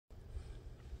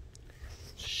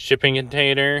shipping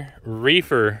container,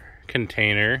 reefer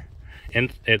container,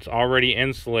 and it's already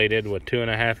insulated with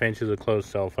 2.5 inches of closed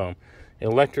cell foam.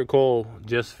 Electrical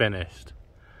just finished.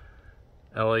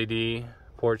 LED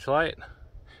porch light.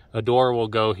 A door will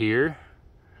go here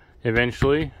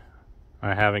eventually.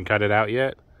 I haven't cut it out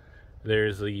yet.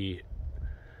 There's the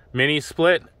mini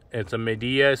split. It's a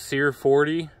Medea Sear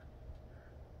 40.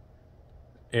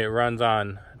 It runs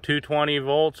on 220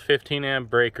 volts, 15 amp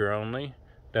breaker only.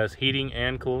 Does heating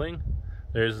and cooling.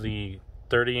 There's the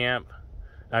 30 amp,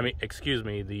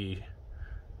 the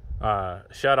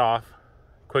shut off,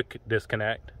 quick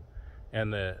disconnect,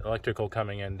 and the electrical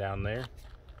coming in down there.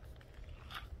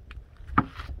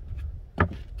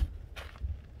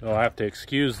 You'll have to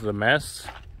excuse the mess.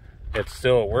 It's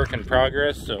still a work in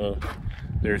progress, so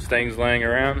there's things laying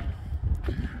around.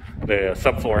 The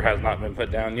subfloor has not been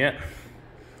put down yet.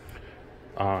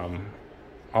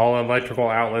 All electrical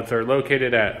outlets are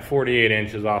located at 48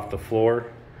 inches off the floor.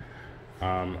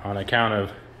 On account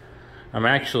of I'm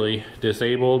actually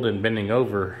disabled and bending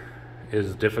over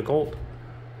is difficult,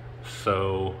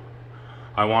 so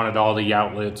I wanted all the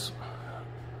outlets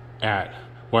at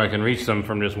where I can reach them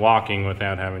from just walking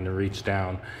without having to reach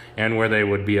down, and where they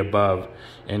would be above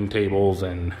end tables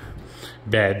and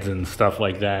beds and stuff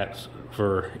like that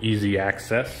for easy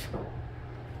access.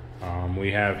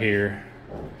 We have here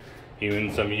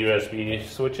even some USB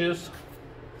switches.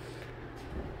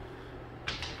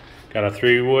 Got a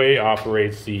 3-way,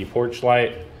 operates the porch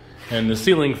light and the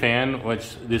ceiling fan,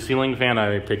 which the ceiling fan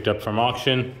I picked up from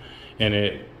auction and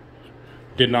it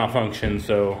did not function,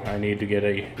 so I need to get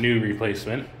a new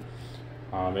replacement.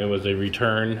 It was a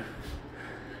return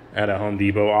at a Home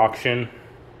Depot auction,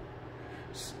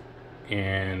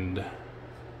 and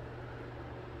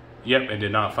yep, it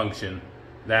did not function.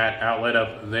 That outlet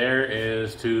up there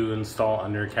is to install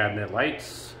under cabinet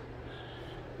lights.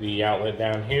 The outlet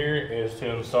down here is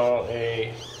to install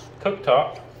a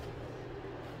cooktop.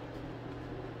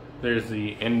 There's the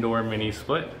indoor mini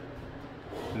split,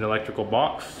 an electrical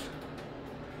box,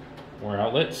 more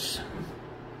outlets,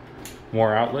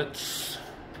 more outlets.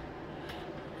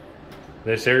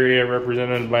 This area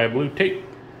represented by blue tape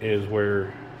is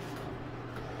where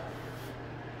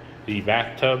the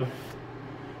bathtub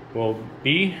will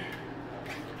be.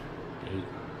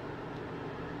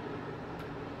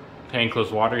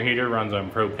 Tankless water heater runs on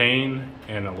propane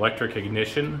and electric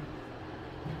ignition.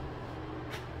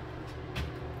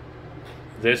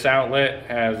 This outlet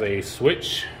has a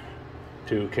switch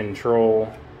to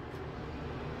control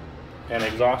an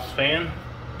exhaust fan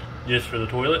just for the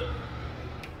toilet.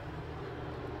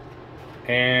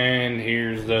 And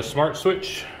here's the smart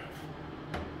switch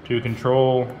to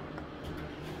control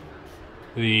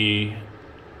the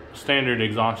standard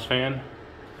exhaust fan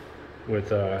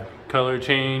with a color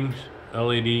change,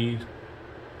 LEDs.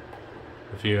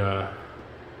 If you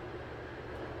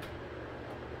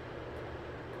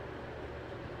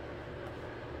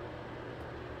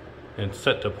it's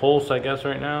set to pulse, I guess,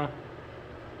 right now.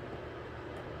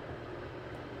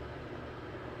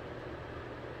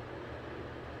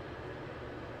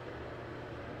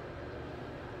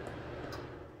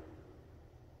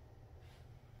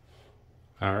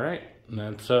 Alright,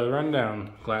 that's a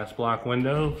rundown. Glass block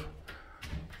windows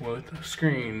with a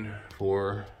screen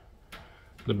for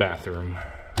the bathroom.